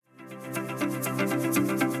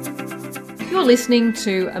You're listening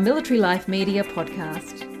to a Military Life Media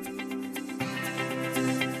podcast.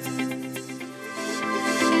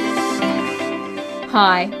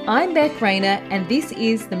 Hi, I'm Beck Rayner, and this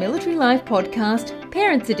is the Military Life Podcast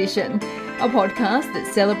Parents Edition, a podcast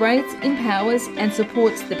that celebrates, empowers, and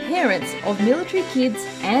supports the parents of military kids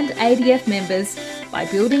and ADF members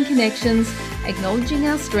by building connections, acknowledging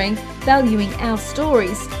our strength, valuing our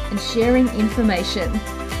stories, and sharing information.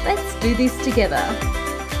 Let's do this together.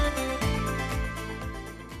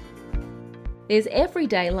 There's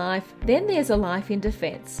everyday life, then there's a life in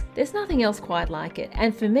defence. There's nothing else quite like it,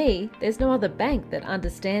 and for me, there's no other bank that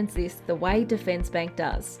understands this the way Defence Bank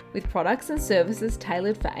does. With products and services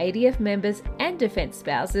tailored for ADF members and defence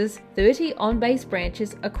spouses, 30 on-base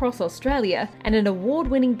branches across Australia, and an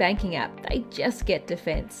award-winning banking app, they just get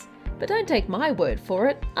defence. But don't take my word for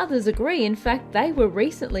it, others agree. In fact, they were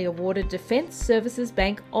recently awarded Defence Services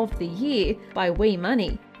Bank of the Year by We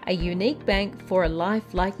Money, a unique bank for a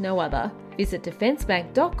life like no other. Visit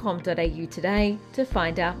defencebank.com.au today to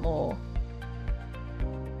find out more.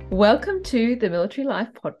 Welcome to the Military Life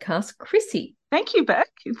Podcast, Chrissy. Thank you, Beck.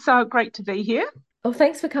 It's great to be here. Well,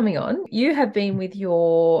 thanks for coming on. You have been with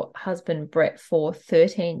your husband, Brett, for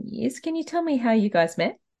 13 years. Can you tell me how you guys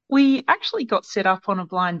met? We actually got set up on a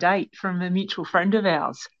blind date from a mutual friend of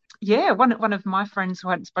ours. Yeah, one of my friends who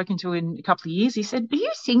I hadn't spoken to in a couple of years, he said, "Are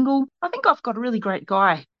you single? I think I've got a really great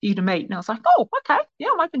guy for you to meet." And I was like, "Oh, okay. Yeah,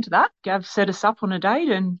 I'm open to that." Gav set us up on a date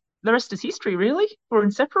and the rest is history, really. We're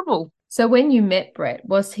inseparable. So when you met Brett,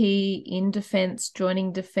 was he in defence,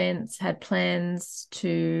 joining defence, had plans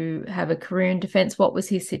to have a career in defence? What was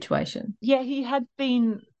his situation? Yeah, he had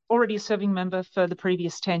been already a serving member for the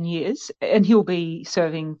previous 10 years and he'll be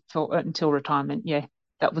serving until retirement. Yeah.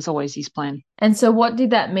 That was always his plan. And so what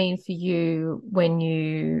did that mean for you when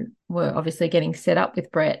you were obviously getting set up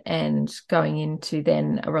with Brett and going into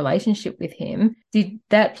then a relationship with him? Did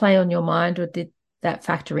that play on your mind or did that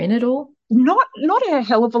factor in at all? Not a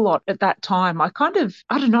hell of a lot at that time. I kind of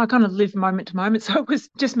lived moment to moment. So I was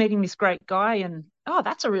just meeting this great guy and, oh,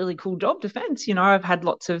 that's a really cool job, defence. You know, I've had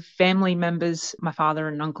lots of family members, my father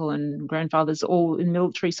and uncle and grandfathers all in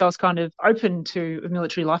military. So I was kind of open to a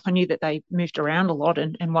military life. I knew that they moved around a lot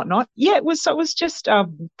and whatnot. Yeah, it was just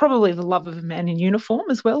probably the love of a man in uniform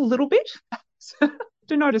as well, a little bit. So, I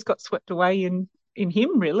don't know, I just got swept away in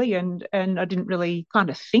him really and I didn't really kind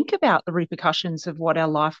of think about the repercussions of what our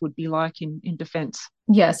life would be like in defence.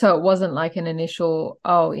 Yeah, so it wasn't like an initial,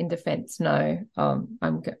 in defence, no,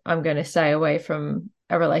 I'm going to stay away from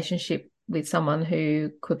a relationship with someone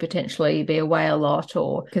who could potentially be away a lot,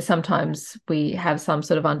 or because sometimes we have some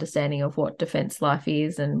sort of understanding of what defence life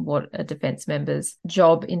is and what a defence member's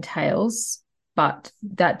job entails. But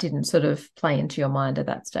that didn't sort of play into your mind at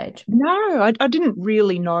that stage? No, I didn't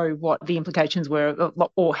really know what the implications were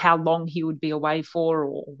or how long he would be away for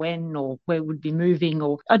or when or where we'd be moving.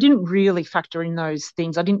 Or I didn't really factor in those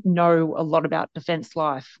things. I didn't know a lot about defence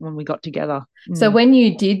life when we got together. So when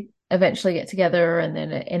you did eventually get together and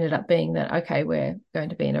then it ended up being that, okay, we're going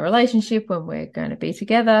to be in a relationship when we're going to be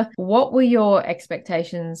together, what were your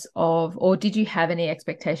expectations of, or did you have any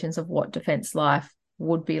expectations of what defence life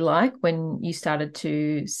would be like when you started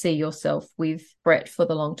to see yourself with Brett for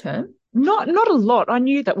the long term? Not a lot. I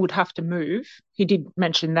knew that we'd have to move. He did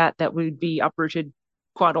mention that we'd be uprooted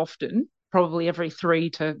quite often, probably every 3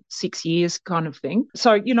 to 6 years kind of thing.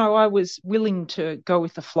 So, you know, I was willing to go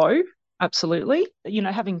with the flow, absolutely. You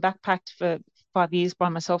know, having backpacked for 5 years by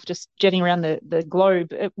myself, just jetting around the globe,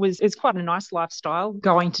 it's quite a nice lifestyle,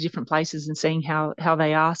 going to different places and seeing how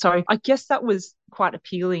they are. So I guess that was quite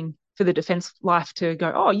appealing for the defence life to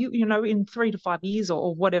go, oh, you know, in 3 to 5 years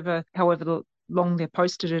or whatever, however long they're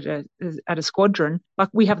posted at a squadron, like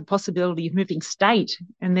we have the possibility of moving state.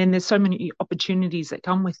 And then there's so many opportunities that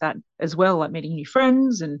come with that as well, like meeting new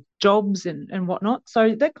friends and jobs and whatnot.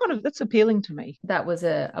 So that's appealing to me. That was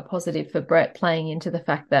a positive for Brett, playing into the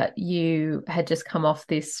fact that you had just come off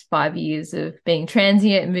this 5 years of being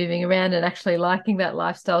transient and moving around and actually liking that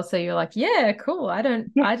lifestyle. So you're like, yeah, cool.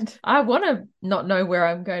 I want to not know where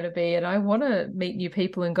I'm going to be and I want to meet new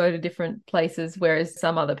people and go to different places. Whereas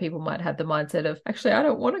some other people might have the mindset of, actually, I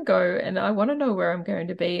don't want to go and I want to know where I'm going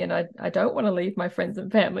to be and I don't want to leave my friends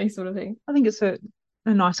and family, sort of thing. I think it's a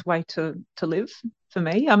nice way to live. for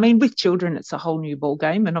me. I mean, with children, it's a whole new ball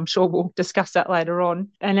game, and I'm sure we'll discuss that later on.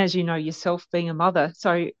 And as you know yourself, being a mother,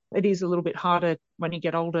 so it is a little bit harder when you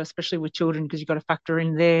get older, especially with children, because you've got to factor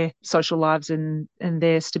in their social lives and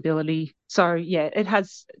their stability. So yeah, it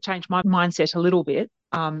has changed my mindset a little bit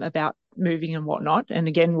about moving and whatnot. And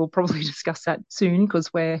again, we'll probably discuss that soon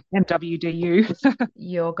because we're MWDU.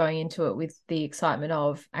 You're going into it with the excitement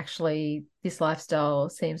of actually this lifestyle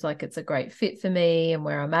seems like it's a great fit for me and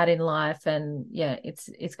where I'm at in life. And yeah,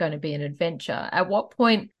 it's going to be an adventure. At what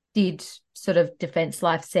point did sort of Defence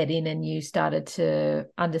Life set in and you started to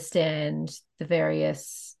understand the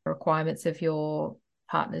various requirements of your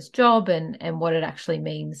partner's job and what it actually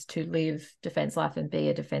means to live Defence Life and be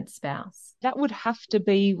a defence spouse? That would have to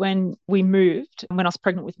be when we moved, when I was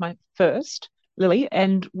pregnant with my first, Lily,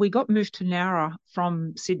 and we got moved to Nowra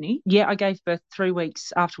from Sydney. Yeah, I gave birth 3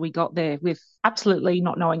 weeks after we got there with absolutely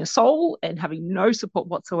not knowing a soul and having no support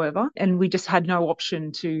whatsoever. And we just had no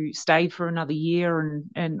option to stay for another year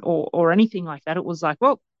or anything like that. It was like,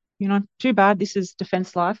 well, too bad, this is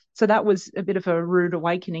Defence Life. So that was a bit of a rude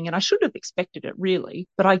awakening, and I should have expected it really.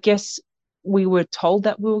 But I guess we were told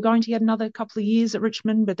that we were going to get another couple of years at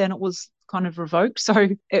Richmond, but then it was kind of revoked. So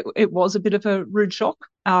it was a bit of a rude shock.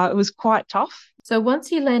 It was quite tough. So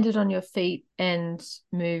once you landed on your feet and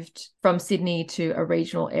moved from Sydney to a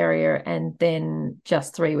regional area and then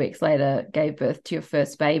just 3 weeks later gave birth to your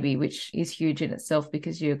first baby, which is huge in itself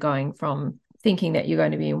because you're going from thinking that you're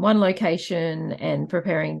going to be in one location and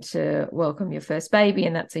preparing to welcome your first baby,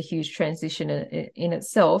 and that's a huge transition in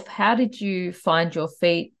itself. How did you find your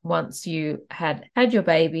feet once you had your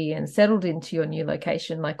baby and settled into your new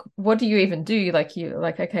location? Like, what do you even do?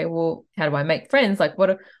 Okay, well, how do I make friends? Like,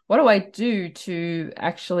 what do I do to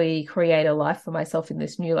actually create a life for myself in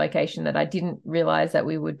this new location that I didn't realize that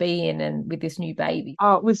we would be in, and with this new baby?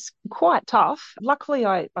 It was quite tough. Luckily,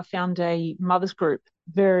 I found a mother's group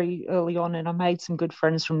very early on, and I made some good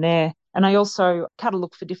friends from there. And I also had a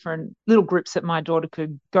look for different little groups that my daughter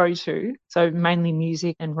could go to. So mainly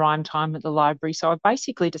music and rhyme time at the library. So I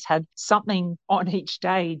basically just had something on each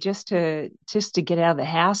day just to get out of the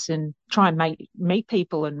house and try and meet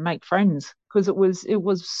people and make friends. Because it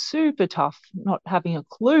was super tough not having a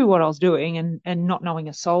clue what I was doing and not knowing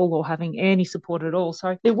a soul or having any support at all.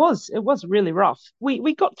 So it was really rough.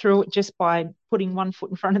 We got through it just by putting one foot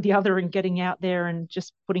in front of the other and getting out there and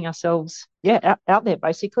just putting ourselves out there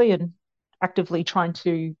basically, and actively trying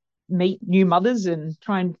to meet new mothers and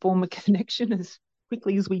try and form a connection as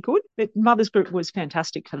quickly as we could. But Mother's Group was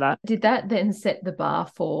fantastic for that. Did that then set the bar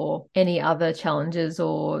for any other challenges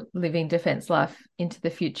or living Defence Life into the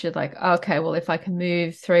future? Like, okay, well, if I can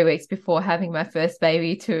move 3 weeks before having my first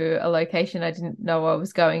baby to a location I didn't know I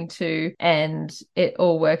was going to, and it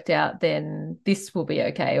all worked out, then this will be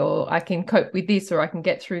okay, or I can cope with this, or I can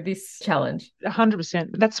get through this challenge.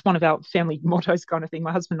 100%. That's one of our family mottos kind of thing.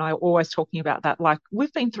 My husband and I are always talking about that. Like,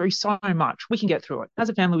 we've been through so much. We can get through it. As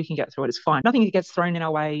a family, we can get through it. It's fine. Nothing that gets thrown in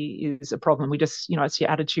our way is a problem. We just, it's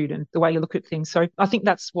your attitude and the way you look at things. So I think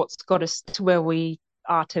that's what's got us to where we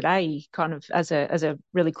are today, kind of as a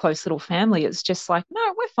really close little family. It's just like, no,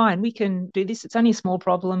 we're fine. We can do this. It's only a small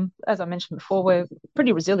problem. As I mentioned before, we're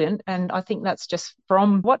pretty resilient. And I think that's just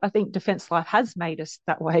from what I think Defence Life has made us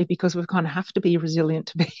that way, because we kind of have to be resilient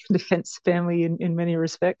to be a defence family in many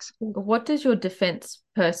respects. What does your defence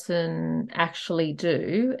person actually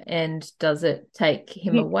do, and does it take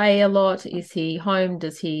him away a lot? Is he home?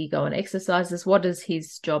 Does he go on exercises? What does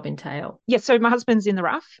his job entail? Yeah, so my husband's in the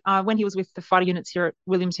RAF. When he was with the fighter units here at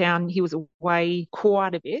Williamstown, he was away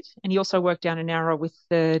quite a bit, and he also worked down in Nowra with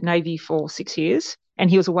the Navy for 6 years, and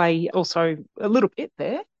he was away also a little bit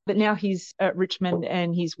there. But now he's at Richmond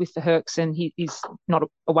and he's with the Hercs, and he's not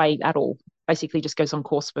away at all. Basically just goes on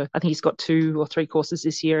course for, I think he's got 2 or 3 courses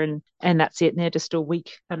this year, and that's it. And they're just a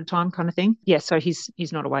week at a time kind of thing. Yeah, so he's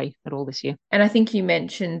not away at all this year. And I think you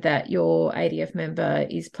mentioned that your ADF member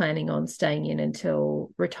is planning on staying in until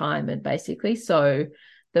retirement, basically. So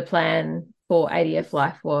the plan for ADF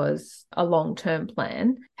Life was a long-term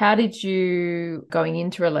plan. How did you, going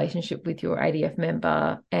into relationship with your ADF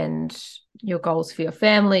member and your goals for your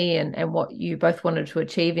family and what you both wanted to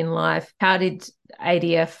achieve in life, how did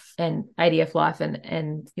ADF and ADF Life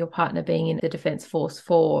and your partner being in the Defence Force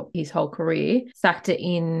for his whole career factor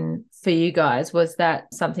in for you guys? Was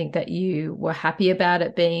that something that you were happy about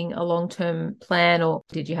it being a long-term plan, or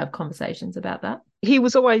did you have conversations about that? He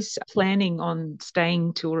was always planning on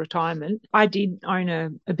staying till retirement. I did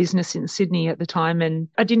own a business in Sydney at the time, and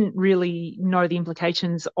I didn't really know the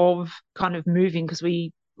implications of kind of moving, because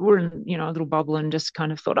we were in, a little bubble and just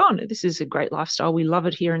kind of thought, oh, no, this is a great lifestyle. We love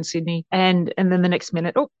it here in Sydney. And then the next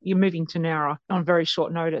minute, oh, you're moving to Nowra on very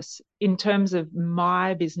short notice. In terms of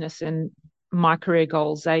my business and my career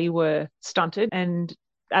goals, they were stunted. And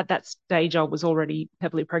at that stage, I was already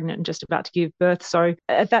heavily pregnant and just about to give birth. So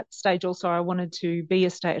at that stage also, I wanted to be a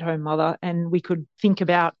stay-at-home mother, and we could think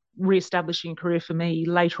about re-establishing a career for me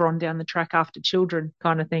later on down the track after children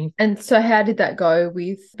kind of thing. And so how did that go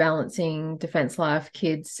with balancing Defence Life,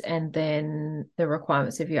 kids, and then the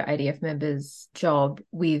requirements of your ADF members' job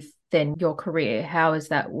with then your career? How has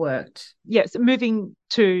that worked? Yes, moving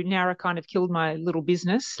to Nowra kind of killed my little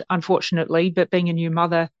business, unfortunately, but being a new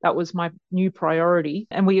mother, that was my new priority.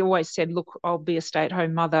 And we always said, look, I'll be a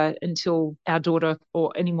stay-at-home mother until our daughter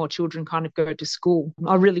or any more children kind of go to school.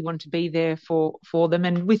 I really wanted to be there for them.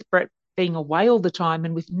 And with Brett being away all the time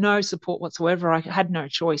and with no support whatsoever, I had no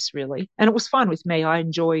choice really. And it was fine with me. I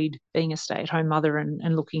enjoyed being a stay-at-home mother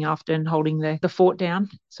and looking after and holding the fort down,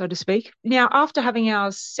 so to speak. Now, after having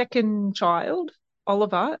our second child,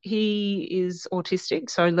 Oliver, he is autistic,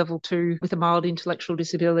 so level 2 with a mild intellectual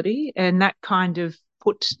disability. And that kind of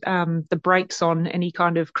put the brakes on any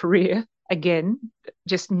kind of career again,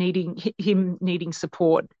 just needing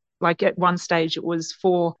support. Like at one stage, it was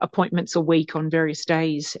 4 appointments a week on various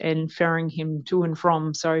days and ferrying him to and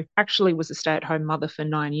from. So actually was a stay-at-home mother for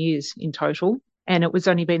 9 years in total. And it was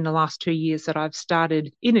only been the last 2 years that I've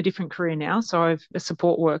started in a different career now. So I'm a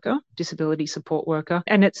support worker, disability support worker.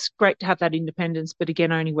 And it's great to have that independence, but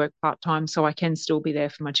again, I only work part-time, so I can still be there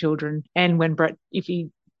for my children. And when Brett, if he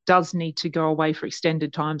does need to go away for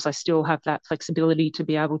extended times, I still have that flexibility to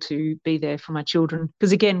be able to be there for my children.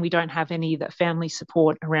 Because again, we don't have any of that family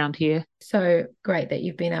support around here. So great that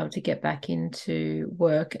you've been able to get back into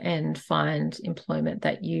work and find employment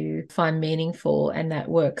that you find meaningful and that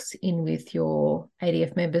works in with your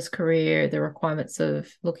ADF members' career, the requirements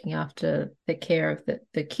of looking after the care of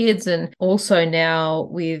the kids. And also now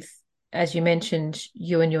with, as you mentioned,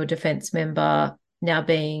 you and your defence member now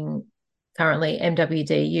being currently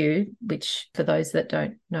MWDU, which for those that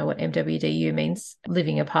don't know what MWDU means,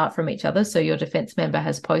 living apart from each other. So your defence member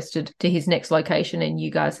has posted to his next location and you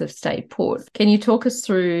guys have stayed put. Can you talk us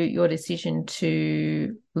through your decision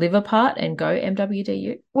to live apart and go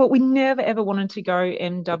MWDU? Well, we never ever wanted to go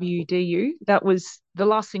MWDU. That was the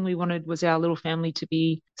last thing we wanted, was our little family to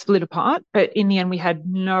be split apart. But in the end, we had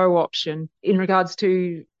no option in regards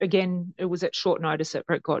to, again, it was at short notice that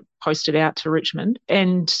Brett got posted out to Richmond.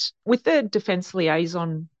 And with the Defence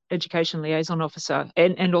Liaison, Education Liaison Officer,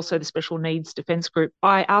 and also the Special Needs Defence Group,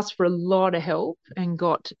 I asked for a lot of help and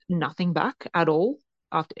got nothing back at all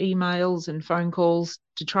after emails and phone calls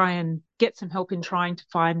to try and get some help in trying to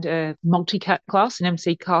find a multi-cat class, an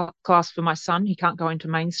MC class for my son. He can't go into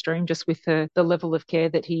mainstream just with the level of care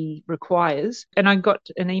that he requires. And I got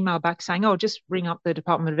an email back saying, oh, just ring up the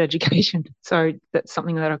Department of Education. So that's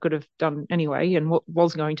something that I could have done anyway and what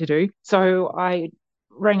was going to do. So I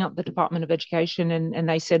rang up the Department of Education and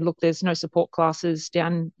they said, look, there's no support classes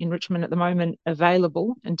down in Richmond at the moment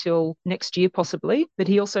available until next year possibly, but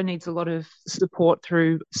he also needs a lot of support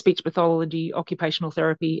through speech pathology, occupational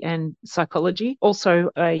therapy and psychology. Also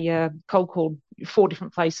a cold called 4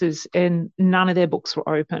 different places and none of their books were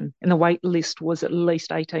open and the wait list was at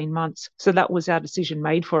least 18 months. So that was our decision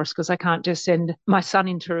made for us, because I can't just send my son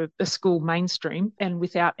into a school mainstream and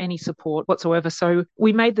without any support whatsoever. So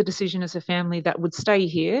we made the decision as a family that would stay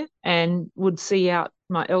here and would see out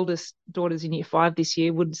my eldest daughter's in year 5 this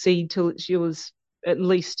year, would see till she was at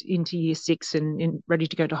least into year 6 and ready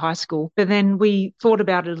to go to high school. But then we thought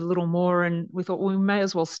about it a little more and we thought, well, we may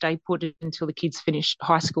as well stay put until the kids finish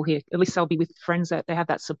high school here. At least they'll be with friends that they have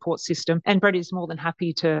that support system. And Brett is more than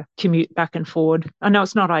happy to commute back and forward. I know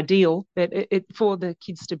it's not ideal, but it for the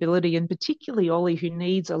kids' stability, and particularly Ollie, who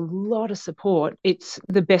needs a lot of support, it's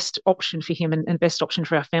the best option for him and best option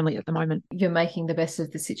for our family at the moment. You're making the best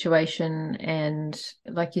of the situation. And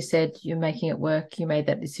like you said, you're making it work. You made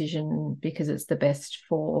that decision because it's the best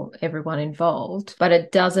for everyone involved, but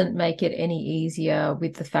it doesn't make it any easier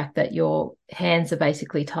with the fact that your hands are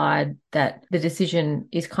basically tied, that the decision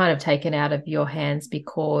is kind of taken out of your hands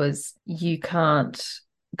because you can't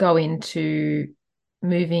go into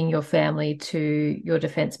moving your family to your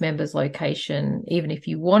defence member's location, even if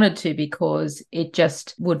you wanted to, because it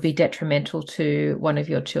just would be detrimental to one of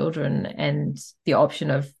your children. And the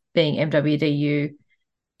option of being MWDU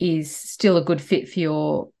is still a good fit for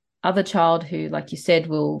your other child who, like you said,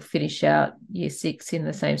 will finish out year 6 in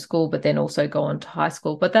the same school, but then also go on to high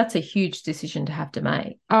school. But that's a huge decision to have to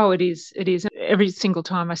make. Oh, it is. It is. every single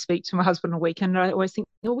time I speak to my husband on a weekend, I always think,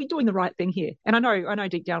 are we doing the right thing here? And I know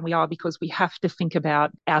deep down we are, because we have to think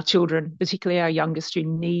about our children, particularly our youngest, who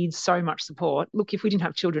needs so much support. Look, if we didn't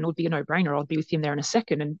have children, it would be a no-brainer. I'd be with him there in a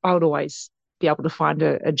second, and I would always be able to find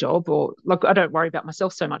a job. Or like, I don't worry about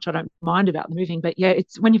myself so much. I don't mind about the moving. But yeah,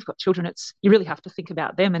 it's when you've got children, it's you really have to think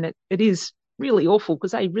about them, and it is really awful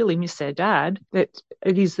because they really miss their dad, that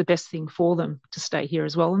it is the best thing for them to stay here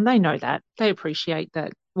as well. And they know that. They appreciate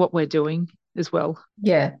that, what we're doing as well.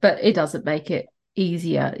 Yeah, but it doesn't make it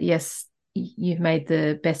easier. Yes, you've made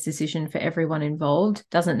the best decision for everyone involved.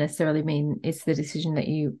 Doesn't necessarily mean it's the decision that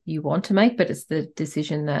you want to make, but it's the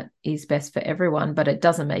decision that is best for everyone, but it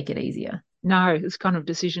doesn't make it easier. No, it's kind of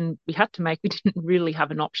decision we had to make. We didn't really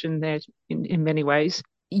have an option there in many ways.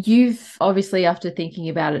 You've obviously, after thinking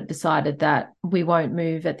about it, decided that we won't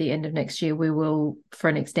move at the end of next year. We will, for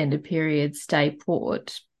an extended period, stay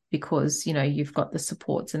put because, you know, you've got the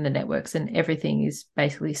supports and the networks and everything is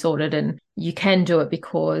basically sorted, and you can do it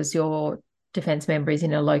because your defence member is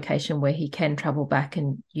in a location where he can travel back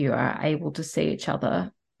and you are able to see each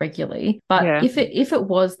other regularly. But Yeah. if it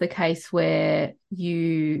was the case where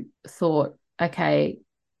you thought, okay,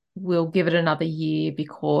 we'll give it another year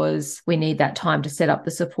because we need that time to set up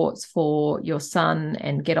the supports for your son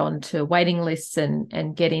and get onto waiting lists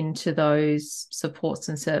and get into those supports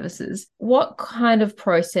and services. What kind of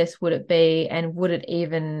process would it be, and would it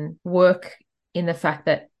even work in the fact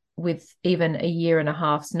that with even a year and a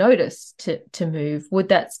half's notice to move, would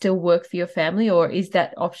that still work for your family, or is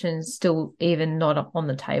that option still even not on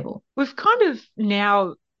the table? We've kind of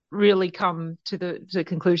now really come to the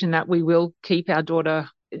conclusion that we will keep our daughter,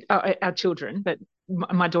 our children, but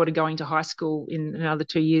my daughter going to high school in another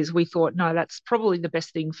 2 years, we thought, no, that's probably the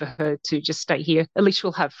best thing for her to just stay here. At least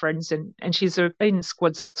she'll have friends. And she's been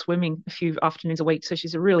squad swimming a few afternoons a week. So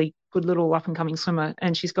she's a really good little up and coming swimmer,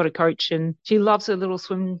 and she's got a coach and she loves her little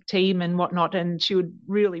swim team and whatnot. And she would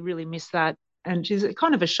really, really miss that. And she's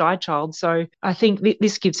kind of a shy child. So I think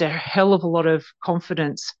this gives her a hell of a lot of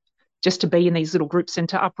confidence just to be in these little groups and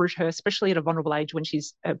to uproot her, especially at a vulnerable age when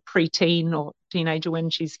she's a preteen or teenager, when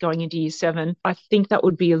she's going into year 7. I think that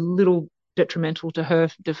would be a little detrimental to her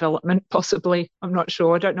development, possibly. I'm not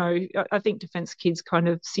sure. I don't know. I think defence kids kind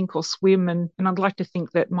of sink or swim, and I'd like to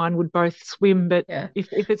think that mine would both swim. But Yeah.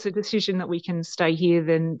 if it's a decision that we can stay here,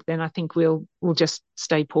 then I think we'll just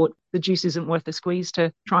stay put. The juice isn't worth the squeeze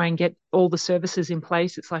to try and get all the services in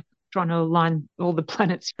place. It's like trying to align all the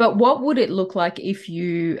planets. But what would it look like if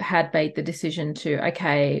you had made the decision to,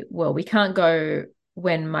 okay, well, we can't go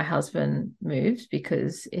when my husband moves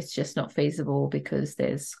because it's just not feasible because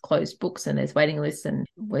there's closed books and there's waiting lists and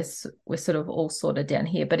we're sort of all sorted down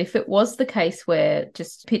here. But if it was the case where,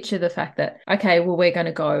 just picture the fact that, okay, well, we're going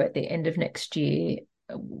to go at the end of next year,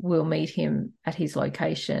 we'll meet him at his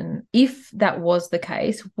location. If that was the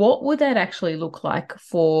case, what would that actually look like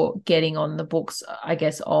for getting on the books, I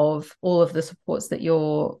guess, of all of the supports that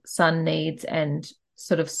your son needs and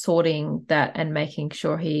sort of sorting that and making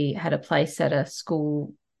sure he had a place at a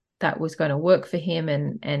school that was going to work for him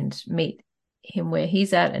and meet him where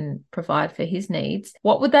he's at and provide for his needs?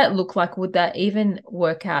 What would that look like? Would that even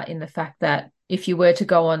work out in the fact that if you were to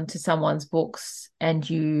go on to someone's books and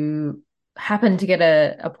you happen to get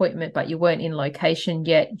an appointment but you weren't in location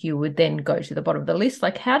yet, you would then go to the bottom of the list?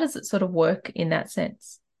 Like, how does it sort of work in that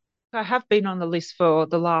sense? I have been on the list for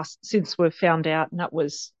since we've found out, and that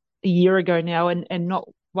was a year ago now, and not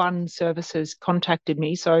one service has contacted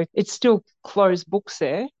me. So it's still closed books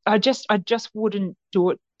there. I just wouldn't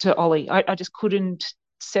do it to Ollie. I just couldn't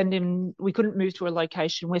send him. We couldn't move to a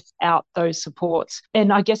location without those supports.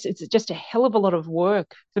 And I guess it's just a hell of a lot of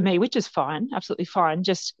work for me, which is fine, absolutely fine.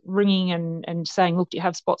 Just ringing and saying, look, do you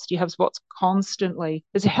have spots? Do you have spots constantly?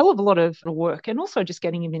 There's a hell of a lot of work. And also just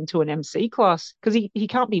getting him into an MC class, because he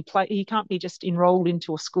can't be just enrolled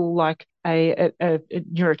into a school like a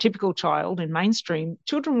neurotypical child in mainstream.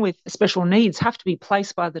 Children with special needs have to be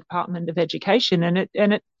placed by the Department of Education, and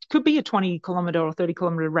it could be a 20-kilometre or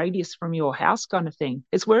 30-kilometre radius from your house kind of thing.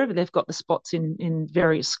 It's wherever they've got the spots in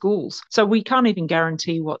various schools. So we can't even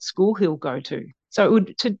guarantee what school he'll go to. So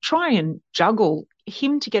to try and juggle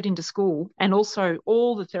him to get into school and also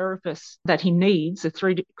all the therapists that he needs, the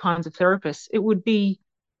 3 kinds of therapists, it would be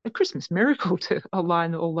a Christmas miracle to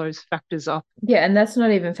align all those factors up. Yeah, and that's not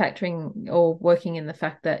even factoring or working in the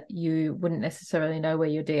fact that you wouldn't necessarily know where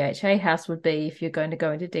your DHA house would be if you're going to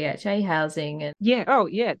go into DHA housing. And yeah,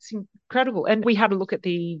 it's incredible. And we had a look at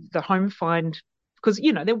the home find because,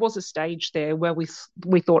 there was a stage there where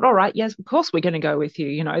we thought, all right, yes, of course we're going to go with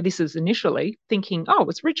you. This is initially thinking, oh,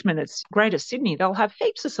 it's Richmond, it's Greater Sydney. They'll have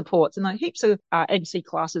heaps of supports and heaps of MC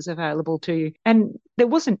classes available to you. And there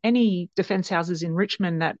wasn't any defence houses in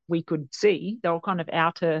Richmond that we could see. They were kind of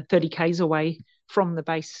outer 30 k's away from the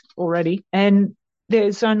base already. And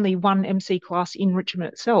there's only one MC class in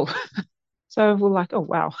Richmond itself. So we're like, oh,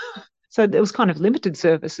 wow. So there was kind of limited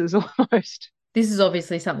services almost. This is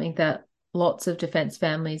obviously something that lots of defence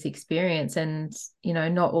families experience, and,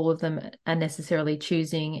 not all of them are necessarily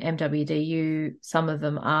choosing MWDU. Some of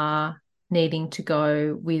them are needing to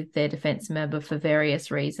go with their defence member for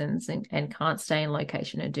various reasons and can't stay in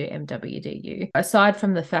location and do MWDU. Aside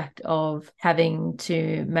from the fact of having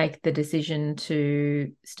to make the decision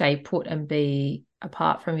to stay put and be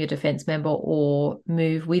apart from your defence member or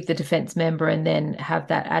move with the defence member and then have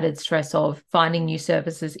that added stress of finding new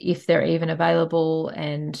services if they're even available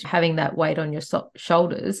and having that weight on your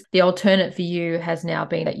shoulders, the alternate for you has now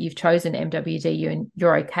been that you've chosen MWDU and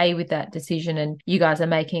you're okay with that decision and you guys are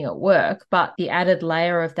making it work. But the added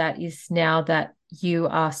layer of that is now that you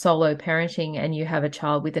are solo parenting and you have a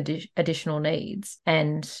child with additional needs.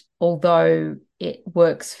 And although it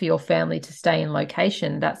works for your family to stay in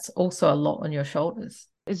location, that's also a lot on your shoulders.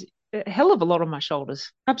 It's a hell of a lot on my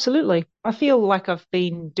shoulders. Absolutely. I feel like I've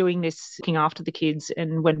been doing this, looking after the kids,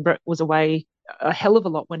 and when Brett was away, a hell of a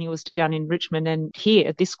lot when he was down in Richmond, and here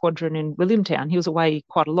at this squadron in Williamtown, he was away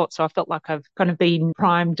quite a lot. So I felt like I've kind of been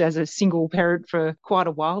primed as a single parent for quite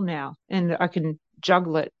a while now, and I can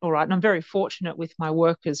juggle it all right. And I'm very fortunate with my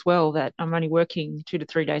work as well that I'm only working 2 to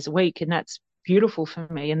 3 days a week, and that's beautiful for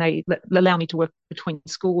me. And they allow me to work between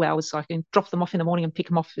school hours, so I can drop them off in the morning and pick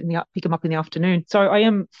them up in the afternoon. So I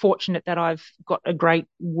am fortunate that I've got a great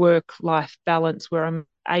work-life balance where I'm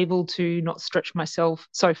able to not stretch myself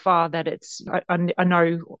so far that I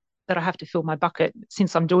know that I have to fill my bucket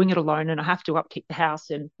since I'm doing it alone, and I have to upkeep the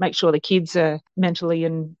house and make sure the kids are mentally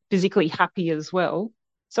and physically happy as well.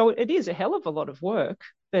 So it is a hell of a lot of work,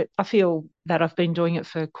 but I feel that I've been doing it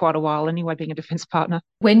for quite a while anyway, being a defence partner.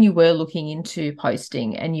 When you were looking into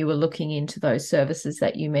posting and you were looking into those services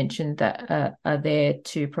that you mentioned that are there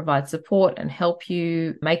to provide support and help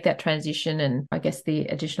you make that transition, and I guess the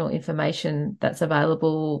additional information that's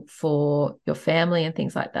available for your family and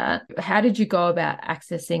things like that, how did you go about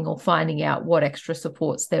accessing or finding out what extra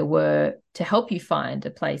supports there were to help you find a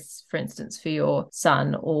place, for instance, for your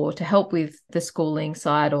son, or to help with the schooling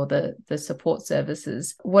side or the support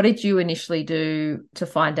services? What did you initially do to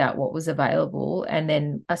find out what was available? And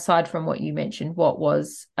then aside from what you mentioned, what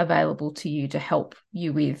was available to you to help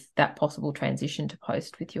you with that possible transition to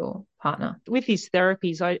post with your partner? With his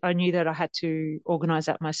therapies, I knew that I had to organise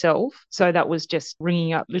that myself. So that was just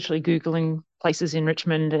ringing up, literally Googling places in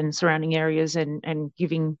Richmond and surrounding areas and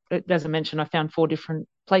giving, as I mentioned, I found 4 different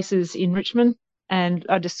places in Richmond, and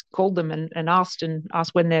I just called them and asked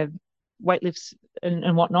when their weight lifts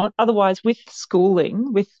and whatnot. Otherwise, with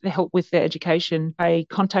schooling, with the help with their education, I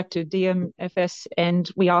contacted DMFS and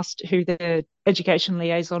we asked who the education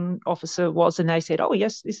liaison officer was, and they said, oh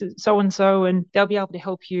yes, this is so and so, and they'll be able to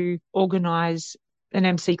help you organise an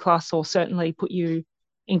MC class or certainly put you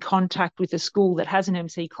in contact with a school that has an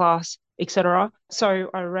MC class, etc. So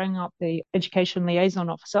I rang up the education liaison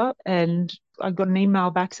officer and I got an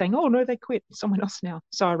email back saying, oh no, they quit, someone else now.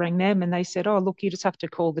 So I rang them and they said, oh look, you just have to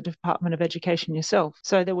call the Department of Education yourself.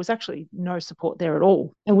 So there was actually no support there at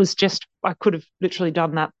all. It was just, I could have literally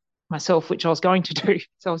done that myself, which I was going to do.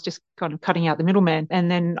 So I was just kind of cutting out the middleman.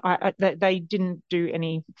 And then they didn't do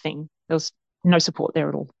anything. There was no support there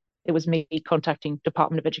at all. It was me contacting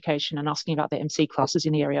Department of Education and asking about the MC classes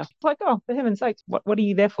in the area. It's like, oh, for heaven's sake, what are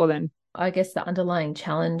you there for then? I guess the underlying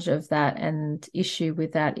challenge of that and issue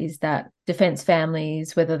with that is that defence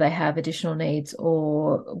families, whether they have additional needs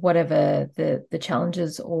or whatever the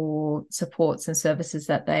challenges or supports and services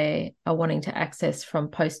that they are wanting to access from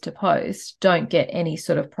post to post, don't get any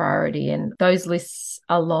sort of priority. And those lists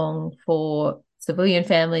are long for civilian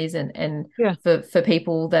families and for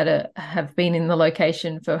people that have been in the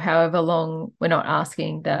location for however long. We're not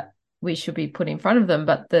asking that we should be put in front of them,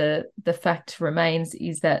 but the fact remains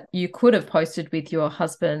is that you could have posted with your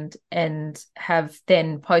husband and have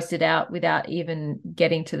then posted out without even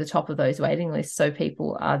getting to the top of those waiting lists, so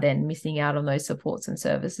people are then missing out on those supports and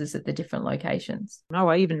services at the different locations. No,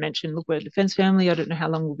 I even mentioned, look, we're a defence family, I don't know how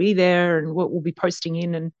long we'll be there and what we'll be posting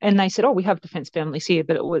in, and they said, oh, we have defence families here,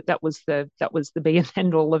 but that was the be and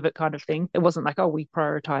end all of it kind of thing. It wasn't like, oh, we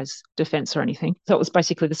prioritise defence or anything. So it was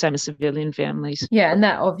basically the same as civilian families. Yeah, and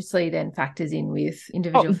that obviously then factors in with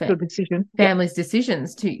individual families'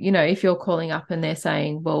 decisions to, if you're calling up and they're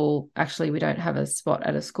saying, well, actually we don't have a spot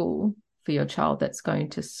at a school for your child that's going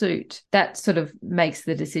to suit, that sort of makes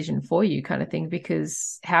the decision for you kind of thing,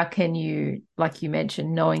 because how can you, like you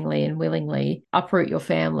mentioned, knowingly and willingly uproot your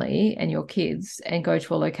family and your kids and go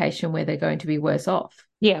to a location where they're going to be worse off?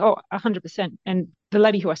 Yeah, 100%. And the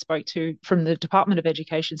lady who I spoke to from the Department of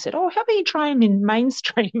Education said, "Oh, how about you try him in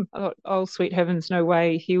mainstream?" I thought, "Oh, sweet heavens, no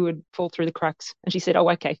way. He would fall through the cracks." And she said, "Oh,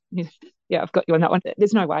 okay. Yeah, I've got you on that one.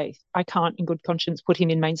 There's no way. I can't, in good conscience, put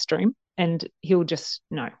him in mainstream. And he'll just,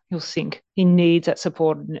 no, he'll sink. He needs that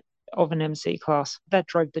support of an MC class." That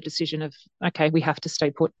drove the decision of, okay, we have to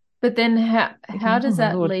stay put. But then how Oh, does my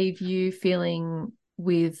that Lord. leave you feeling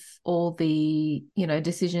with all the,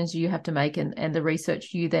 decisions you have to make, and the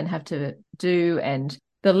research you then have to do, and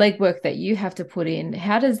the legwork that you have to put in?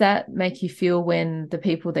 How does that make you feel when the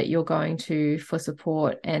people that you're going to for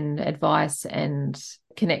support and advice and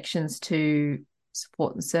connections to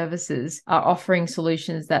support and services are offering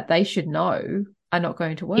solutions that they should know are not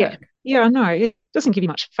going to Yeah. work? Yeah, I know. It doesn't give you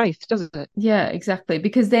much faith, does it? Yeah, exactly.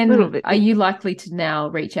 Because A little then bit. are you likely to now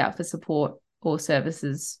reach out for support or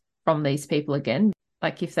services from these people again?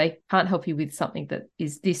 Like if they can't help you with something that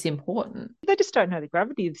is this important. They just don't know the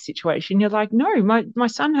gravity of the situation. You're like, no, my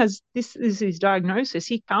son has this is his diagnosis.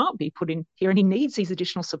 He can't be put in here and he needs these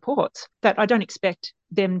additional supports that I don't expect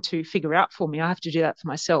them to figure out for me. I have to do that for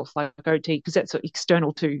myself, like OT, because that's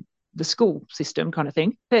external to the school system kind of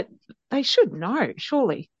thing. But they should know,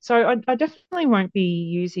 surely. So I definitely won't be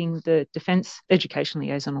using the Defence Education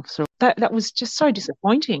Liaison Officer. That was just so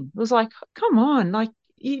disappointing. It was like, come on, like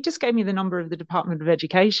you just gave me the number of the Department of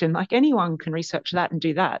Education. Like anyone can research that and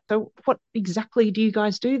do that. So what exactly do you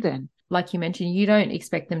guys do then? Like you mentioned, you don't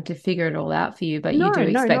expect them to figure it all out for you, but you No, do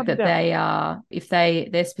no, expect not that at all. they are, if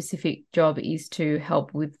their specific job is to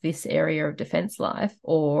help with this area of defence life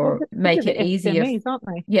Well, or they're make it the easier, SMEs, aren't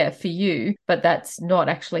they? yeah, for you, but that's not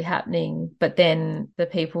actually happening. But then the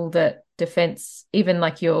people that defense, even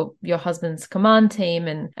like your husband's command team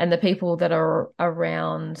and the people that are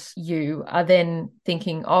around you are then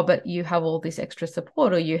thinking, oh, but you have all this extra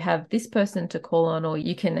support, or you have this person to call on, or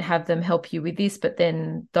you can have them help you with this, but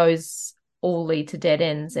then those all lead to dead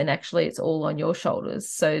ends, and actually it's all on your shoulders.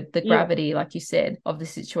 So the Yeah, gravity, like you said, of the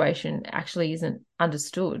situation actually isn't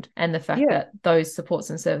understood, and the fact yeah. that those supports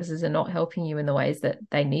and services are not helping you in the ways that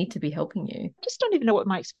they need to be helping you. I just don't even know what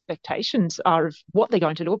my expectations are of what they're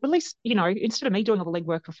going to do. But at least, instead of me doing all the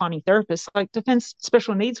legwork of finding therapists, like Defence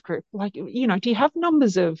Special Needs Group, like, do you have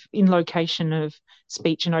numbers of in location of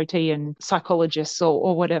speech and OT and psychologists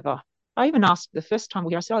or whatever? I even asked the first time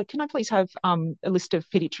we were, I said, oh, can I please have a list of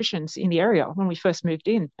pediatricians in the area when we first moved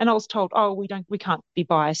in? And I was told, oh, we can't be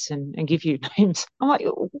biased and give you names. I'm like,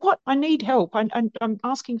 what? I need help. I'm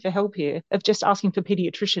asking for help here of just asking for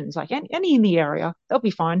pediatricians, like any in the area, they'll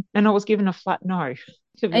be fine. And I was given a flat no,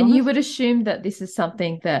 to be And you honest. would assume that this is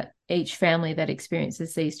something that each family that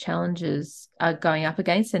experiences these challenges are going up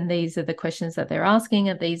against, and these are the questions that they're asking,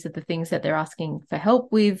 and these are the things that they're asking for help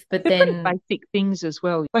with. But They're pretty then, basic things as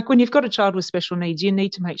well. Like when you've got a child with special needs, you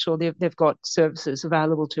need to make sure they've got services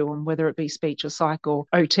available to them, whether it be speech or psych or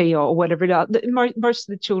OT or whatever it is. Most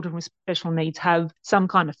of the children with special needs have some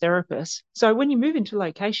kind of therapist. So when you move into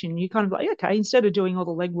location, you kind of like, okay, instead of doing all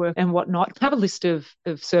the legwork and whatnot, have a list of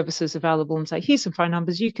services available and say, here's some phone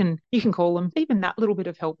numbers, you can call them. Even that little bit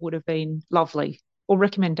of help would have been lovely. Or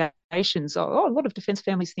recommendations. Oh, a lot of defence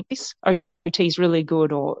families think this OT is really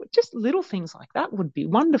good, or just little things like that would be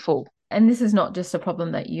wonderful. and this is not just a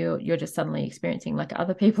problem that you're just suddenly experiencing, like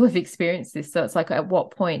other people have experienced this. So it's like, at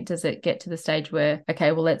what point does it get to the stage where,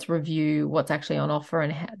 okay, well, let's review what's actually on offer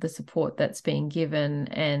and the support that's being given,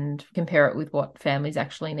 and compare it with what families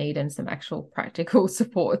actually need, and some actual practical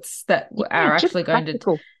supports that Yeah, are just actually going to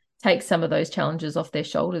practical. take some of those challenges off their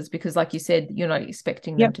shoulders. Because like you said, you're not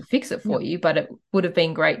expecting them Yep, to fix it for yep. you, but it would have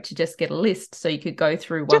been great to just get a list so you could go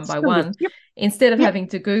through one Just by the list. one, Yep, instead of yep, having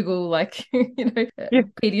to Google, like, yep.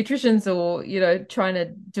 pediatricians, or, trying to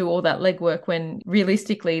do all that legwork, when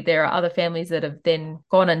realistically there are other families that have then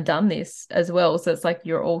gone and done this as well. So it's like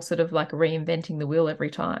you're all sort of like reinventing the wheel every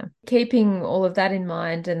time. Keeping all of that in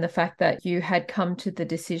mind, and the fact that you had come to the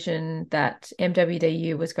decision that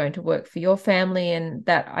MWDU was going to work for your family, and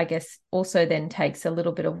that, I guess, also then takes a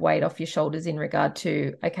little bit of weight off your shoulders in regard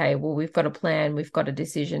to, okay, well, we've got a plan, we've got a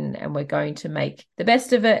decision, and we're going to make the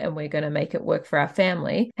best of it, and we're going to make it work for our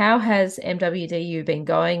family. How has MWDU been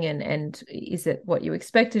going, and is it what you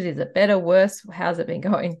expected? Is it better, worse? How's it been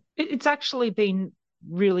going? It's actually been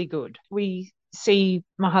really good. We see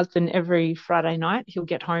my husband every Friday night. He'll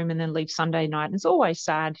get home and then leave Sunday night. And it's always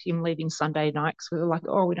sad him leaving Sunday night because we're like,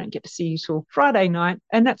 oh, we don't get to see you till Friday night.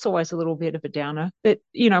 And that's always a little bit of a downer. But,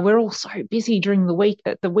 we're all so busy during the week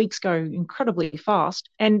that the weeks go incredibly fast.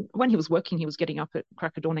 And when he was working, he was getting up at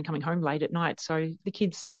crack of dawn and coming home late at night. So the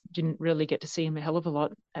kids didn't really get to see him a hell of a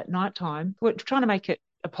lot at night time. We're trying to make it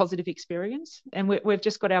a positive experience, and we've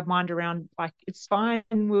just got our mind around like it's fine,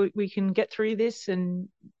 we can get through this, and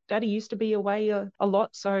Daddy used to be away a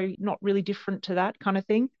lot, so not really different to that kind of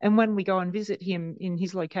thing. And when we go and visit him in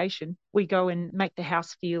his location, we go and make the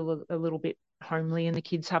house feel a little bit homely, and the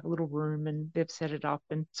kids have a little room and they've set it up,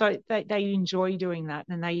 and so they enjoy doing that,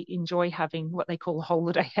 and they enjoy having what they call a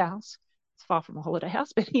holiday house. Far from a holiday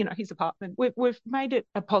house, but his apartment. We've made it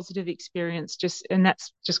a positive experience, and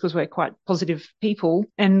that's just because we're quite positive people,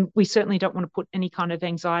 and we certainly don't want to put any kind of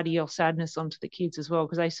anxiety or sadness onto the kids as well,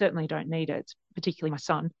 because they certainly don't need it. Particularly my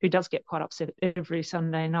son, who does get quite upset every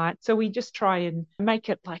Sunday night. So we just try and make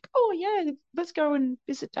it like, oh yeah, let's go and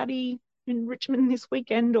visit Daddy in Richmond this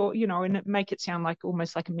weekend, or and make it sound like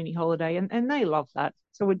almost like a mini holiday, and they love that.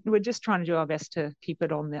 So we're just trying to do our best to keep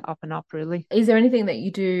it on the up and up, really. Is there anything that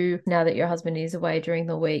you do now that your husband is away during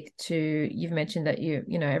the week you've mentioned that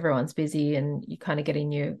everyone's busy and you kind of get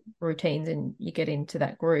in your routines and you get into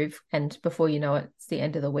that groove, and before you know it, it's the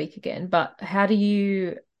end of the week again. But how do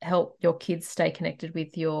you help your kids stay connected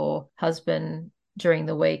with your husband during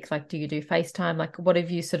the week? Like, do you do FaceTime? Like, what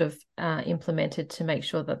have you sort of implemented to make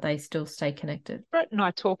sure that they still stay connected? Brett and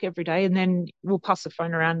I talk every day, and then we'll pass the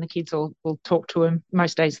phone around. And the kids will talk to him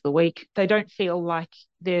most days of the week. They don't feel like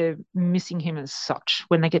they're missing him as such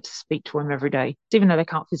when they get to speak to him every day, even though they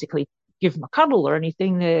can't physically give him a cuddle or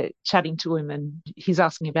anything. They're chatting to him and he's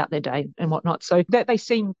asking about their day and whatnot. So they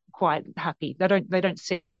seem quite happy. They don't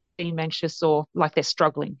seem anxious or like they're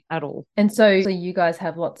struggling at all. And so you guys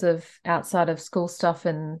have lots of outside of school stuff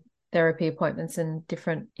and therapy appointments and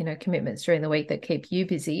different, commitments during the week that keep you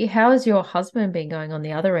busy. How has your husband been going on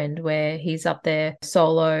the other end where he's up there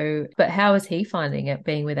solo, but how is he finding it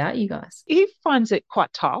being without you guys? He finds it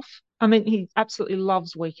quite tough. I mean, he absolutely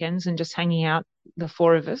loves weekends and just hanging out, the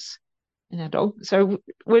four of us and our dog. So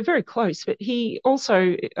we're very close, but he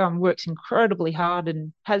also works incredibly hard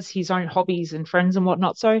and has his own hobbies and friends and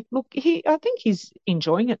whatnot. So look, I think he's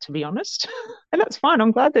enjoying it, to be honest. And that's fine.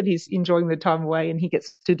 I'm glad that he's enjoying the time away and he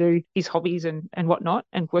gets to do his hobbies and whatnot,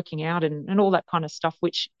 and working out and all that kind of stuff,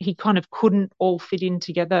 which he kind of couldn't all fit in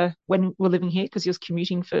together when we're living here because he was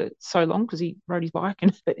commuting for so long because he rode his bike.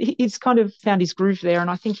 But he's kind of found his groove there, and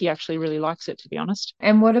I think he actually really likes it, to be honest.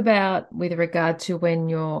 And what about with regard to when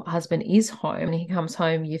your husband is home and he comes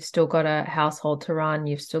home, you've still got a household to run,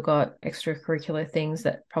 you've still got extracurricular things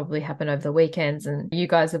that probably happen over the weekends, and you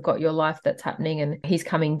guys have got your life that's happening, and he's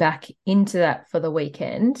coming back into that for the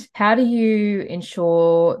weekend. How do you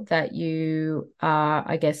ensure that you are,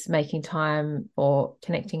 I guess, making time for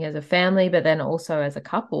connecting as a family, but then also as a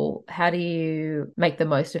couple? How do you make the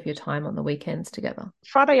most of your time on the weekends together?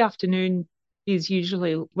 Friday afternoon is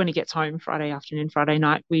usually when he gets home. Friday afternoon, Friday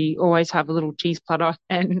night, we always have a little cheese platter,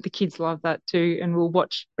 and the kids love that too. And we'll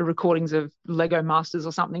watch recordings of Lego Masters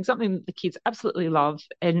or something that the kids absolutely love.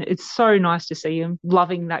 And it's so nice to see them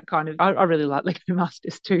loving that kind of, I really like Lego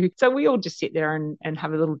Masters too. So we all just sit there and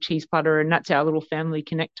have a little cheese platter, and that's our little family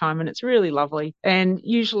connect time. And it's really lovely. And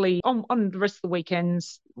usually on the rest of the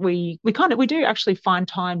weekends, we do actually find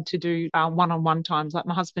time to do one-on-one times. Like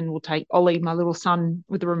my husband will take Ollie, my little son,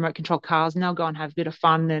 with the remote control cars, and they'll go and have a bit of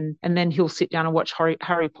fun, and then he'll sit down and watch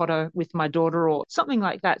Harry Potter with my daughter or something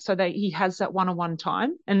like that, so that he has that one-on-one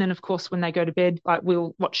time. And then of course when they go to bed, like,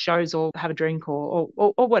 we'll watch shows or have a drink or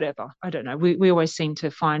whatever. I don't know, we always seem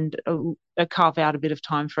to find carve out a bit of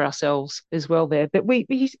time for ourselves as well there. But we're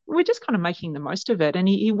just kind of making the most of it, and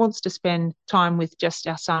he wants to spend time with just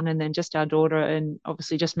our son and then just our daughter and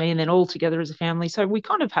obviously just me, and then all together as a family. So we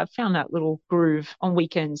kind of have found that little groove on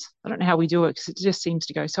weekends. I don't know how we do it because it just seems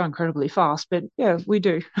to go so incredibly fast, but yeah, we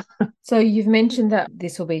do. So you've mentioned that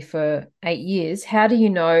this will be for 8 years. How do you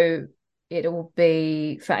know it will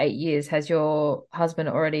be for 8 years? Has your husband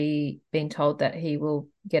already been told that he will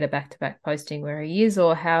get a back-to-back posting where he is,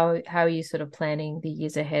 or how are you sort of planning the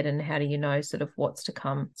years ahead, and how do you know sort of what's to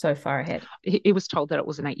come so far ahead? He was told that it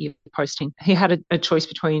was an 8-year posting. He had a choice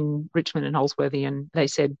between Richmond and Holsworthy, and they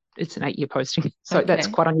said it's an 8-year posting. So okay. That's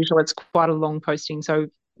quite unusual. It's quite a long posting. So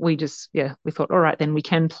we thought, all right, then we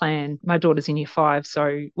can plan. My daughter's in year 5,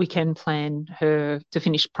 so we can plan her to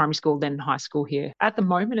finish primary school, then high school here. At the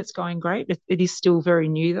moment, it's going great. It is still very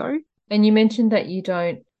new though. And you mentioned that you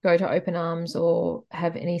don't go to Open Arms or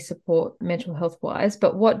have any support mental health wise,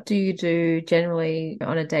 but what do you do generally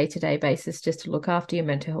on a day-to-day basis just to look after your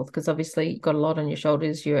mental health? Because obviously you've got a lot on your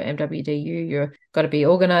shoulders. You're MWDU, you've got to be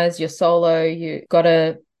organized, you're solo, you got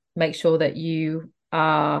to make sure that you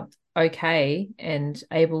are okay and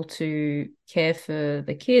able to care for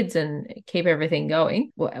the kids and keep everything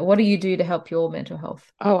going. What do you do to help your mental health?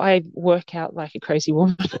 Oh, I work out like a crazy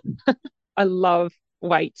woman. I love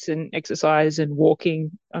weights and exercise and walking.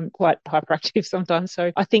 I'm quite hyperactive sometimes.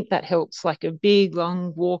 So I think that helps. Like a big,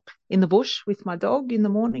 long walk in the bush with my dog in the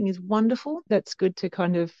morning is wonderful. That's good to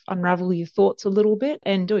kind of unravel your thoughts a little bit.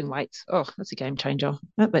 And doing weights, oh, that's a game changer.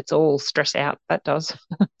 That lets all stress out. That does.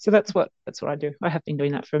 So that's what I do. I have been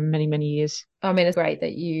doing that for many, many years. I mean, it's great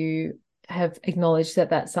that you have acknowledged that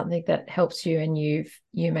that's something that helps you, and you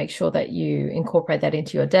make sure that you incorporate that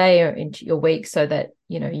into your day or into your week so that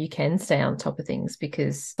you can stay on top of things,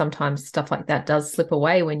 because sometimes stuff like that does slip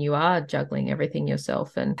away when you are juggling everything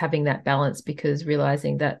yourself, and having that balance, because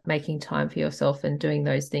realizing that making time for yourself and doing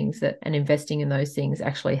those things and investing in those things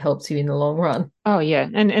actually helps you in the long run. Oh yeah,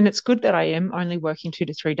 and it's good that I am only working 2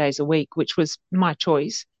 to 3 days a week, which was my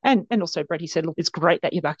choice. And also Brady said, look, it's great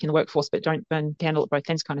that you're back in the workforce, but don't burn candle at both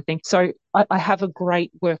ends kind of thing. So I have a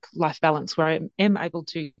great work-life balance where I am able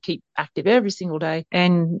to keep active every single day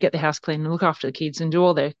and get the house clean and look after the kids and do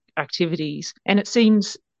all their activities. And it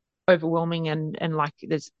seems overwhelming and like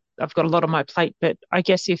I've got a lot on my plate, but I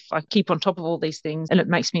guess if I keep on top of all these things, and it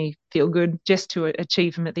makes me feel good just to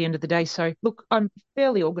achieve them at the end of the day. So look, I'm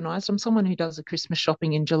fairly organised. I'm someone who does the Christmas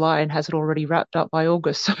shopping in July and has it already wrapped up by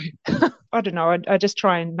August. So I don't know. I just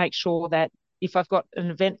try and make sure that if I've got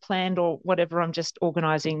an event planned or whatever, I'm just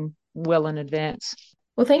organising well in advance.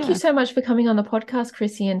 Well, thank you so much for coming on the podcast,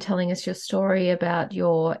 Chrissy, and telling us your story about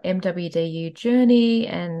your MWDU journey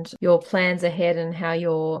and your plans ahead, and how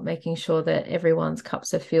you're making sure that everyone's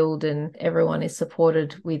cups are filled and everyone is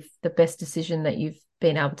supported with the best decision that you've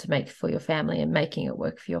been able to make for your family and making it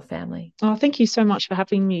work for your family. Oh, thank you so much for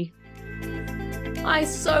having me. I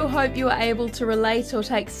so hope you are able to relate or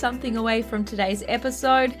take something away from today's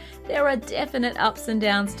episode. There are definite ups and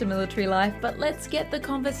downs to military life, but let's get the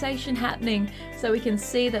conversation happening so we can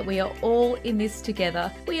see that we are all in this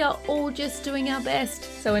together. We are all just doing our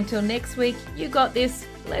best. So until next week, you got this.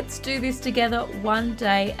 Let's do this together one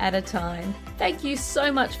day at a time. Thank you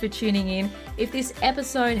so much for tuning in. If this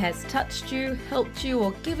episode has touched you, helped you,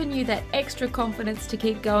 or given you that extra confidence to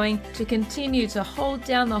keep going, to continue to hold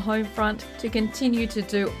down the home front, to continue to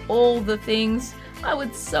do all the things, I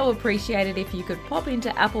would so appreciate it if you could pop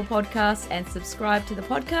into Apple Podcasts and subscribe to the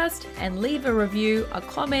podcast and leave a review, a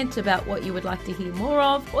comment about what you would like to hear more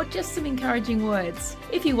of, or just some encouraging words.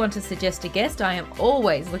 If you want to suggest a guest, I am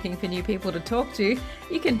always looking for new people to talk to.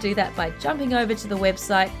 You can do that by jumping over to the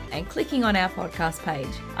website and clicking on our podcast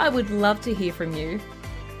page. I would love to hear from you.